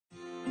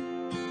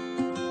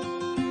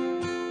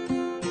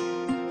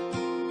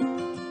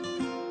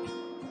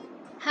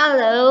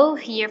Hello,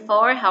 year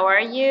 4, how are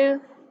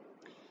you?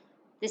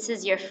 This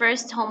is your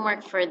first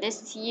homework for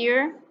this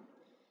year,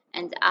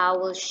 and I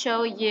will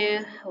show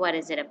you what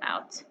is it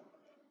about.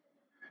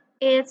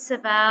 It's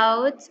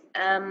about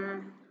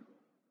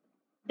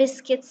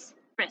biscuits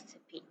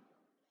recipe.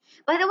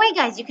 By the way,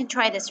 guys, you can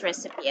try this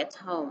recipe at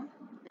home.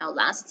 Now,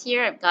 last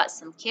year I've got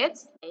some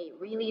kids. They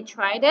really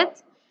tried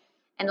it,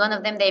 and one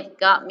of them, they've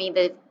got me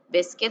the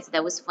biscuits.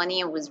 That was funny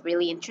and was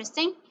really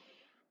interesting.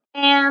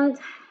 And,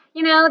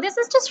 this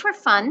is just for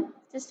fun,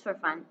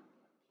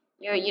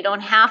 You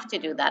don't have to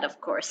do that, of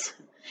course.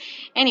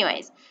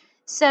 Anyways,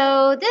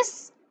 so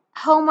this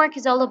homework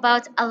is all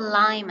about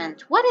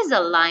alignment. What is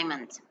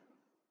alignment?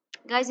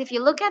 Guys, if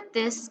you look at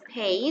this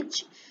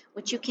page,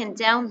 which you can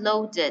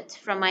download it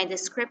from my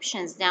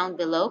descriptions down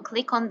below,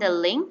 click on the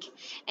link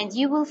and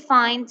you will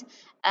find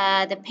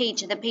the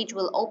page. The page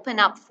will open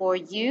up for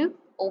you.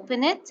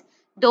 Open it.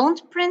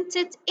 Don't print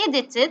it,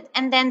 edit it,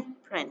 and then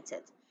print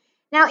it.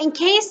 Now, in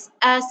case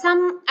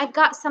I've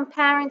got some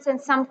parents and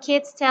some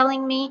kids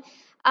telling me,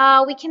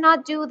 we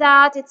cannot do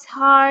that. It's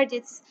hard.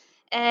 It's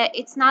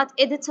not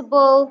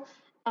editable.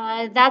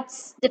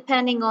 That's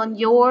depending on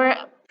your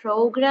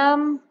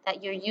program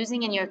that you're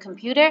using in your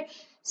computer.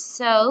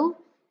 So,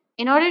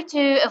 in order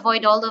to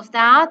avoid all of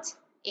that,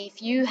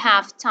 if you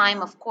have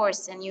time, of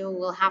course, and you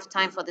will have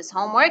time for this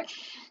homework,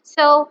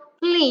 so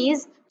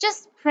please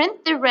just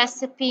print the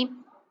recipe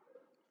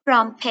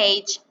from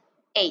page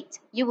 8.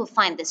 You will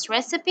find this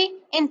recipe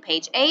in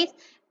page 8.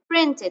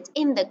 Print it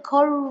in the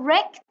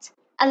correct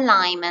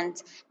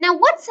alignment. Now,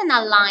 what's an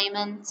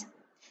alignment?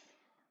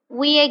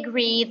 We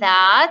agree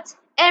that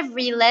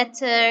every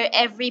letter,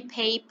 every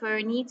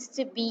paper needs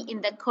to be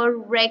in the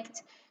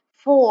correct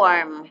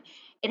form.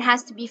 It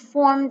has to be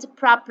formed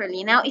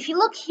properly. Now, if you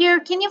look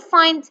here, can you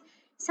find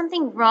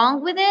something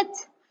wrong with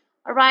it?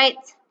 All right.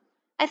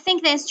 I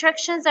think the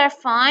instructions are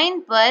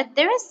fine, but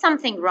there is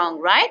something wrong,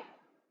 right?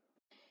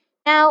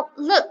 Now,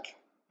 look.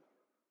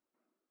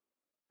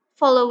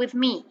 Follow with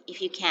me if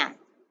you can.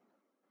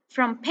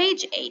 From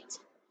page 8,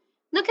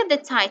 look at the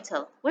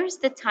title. Where's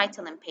the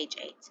title in page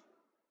 8?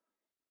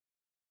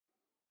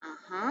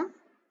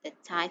 The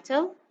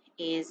title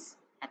is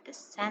at the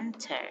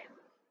center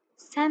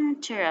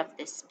of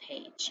this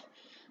page.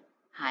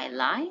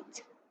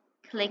 Highlight,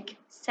 click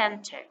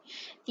center.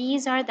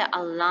 These are the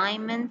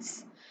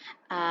alignments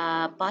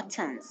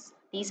buttons.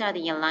 These are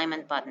the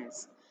alignment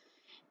buttons.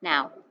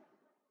 Now,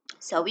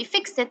 so we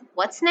fixed it.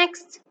 What's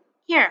next?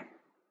 Here.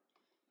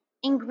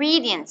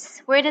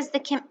 Ingredients. Where does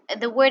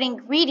the word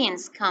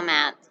ingredients come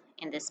at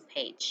in this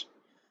page?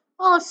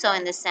 Also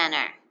in the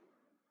center.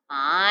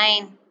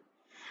 Fine.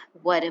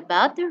 What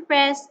about the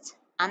rest?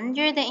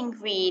 Under the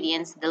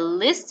ingredients, the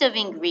list of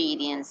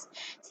ingredients.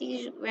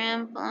 60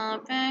 gram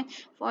butter,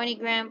 40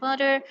 gram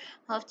butter,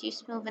 half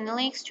teaspoon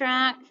vanilla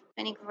extract,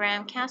 20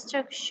 gram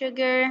castor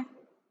sugar.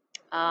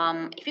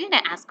 If you're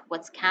gonna ask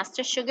what's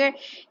castor sugar,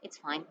 it's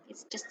fine.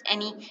 It's just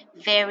any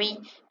very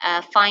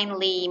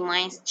finely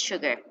minced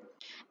sugar.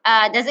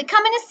 Does it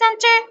come in the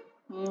center?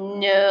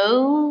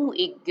 No,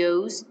 it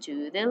goes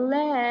to the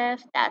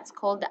left. That's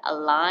called the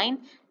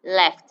align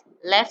left.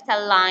 Left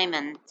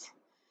alignment.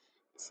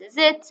 This is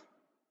it.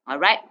 All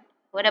right.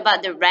 What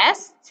about the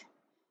rest?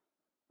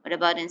 What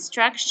about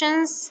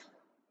instructions?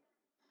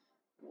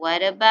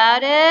 What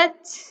about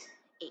it?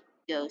 It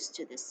goes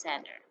to the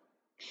center.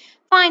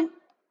 Fine.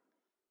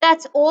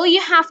 That's all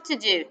you have to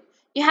do.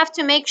 You have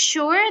to make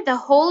sure the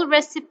whole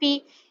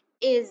recipe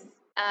is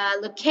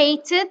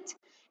located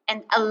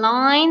and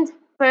aligned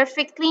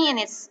perfectly in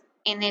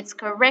its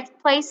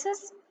correct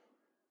places.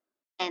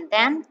 And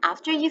then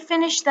after you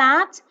finish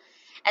that,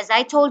 as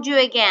I told you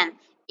again,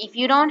 if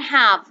you don't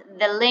have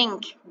the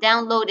link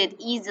downloaded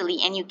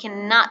easily and you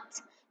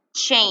cannot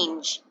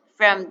change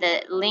from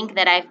the link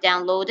that I've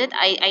downloaded,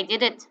 I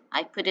did it.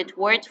 I put it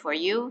Word for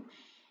you.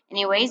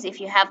 Anyways, if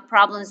you have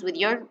problems with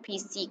your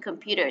PC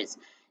computers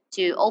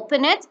to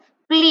open it,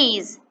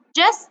 please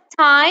just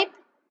type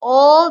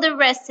all the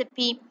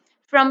recipe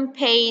from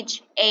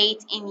page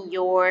 8 in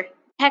your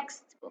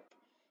textbook.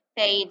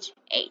 Page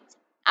 8.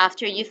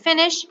 After you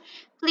finish,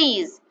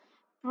 please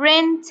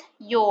print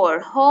your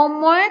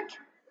homework,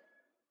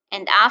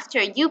 and after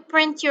you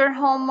print your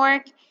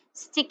homework,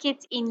 stick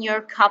it in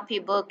your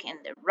copybook in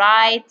the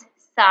right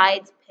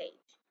side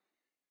page.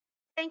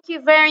 Thank you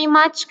very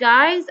much,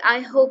 guys. I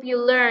hope you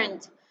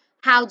learned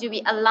how do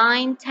we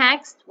align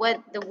text,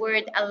 what the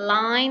word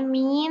align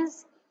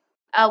means,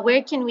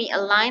 where can we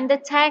align the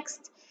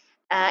text.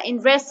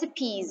 In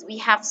recipes, we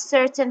have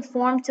certain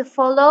form to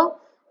follow.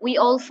 We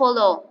all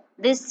follow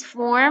this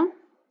form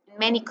in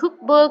many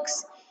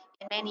cookbooks,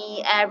 in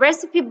many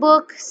recipe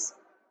books.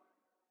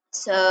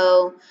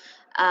 So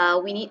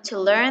we need to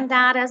learn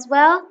that as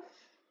well.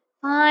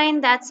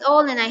 Fine, that's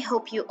all, and I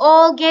hope you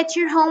all get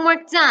your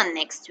homework done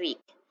next week.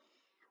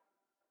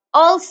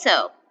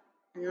 Also,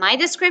 in my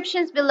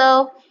descriptions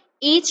below,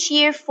 each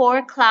year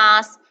 4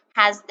 class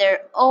has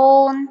their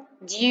own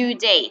due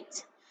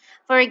date.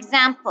 For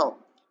example,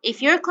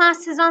 if your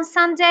class is on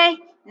Sunday,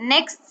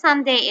 next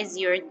Sunday is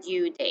your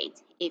due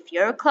date. If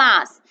your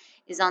class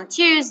is on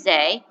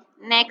Tuesday.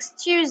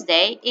 Next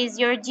Tuesday is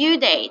your due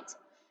date.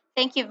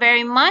 Thank you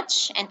very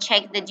much, and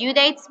check the due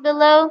dates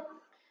below.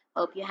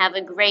 Hope you have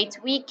a great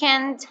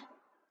weekend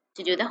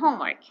to do the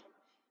homework.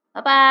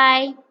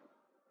 Bye-bye.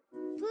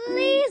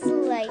 Please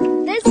like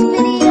this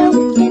video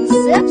and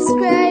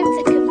subscribe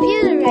to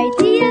Computer Right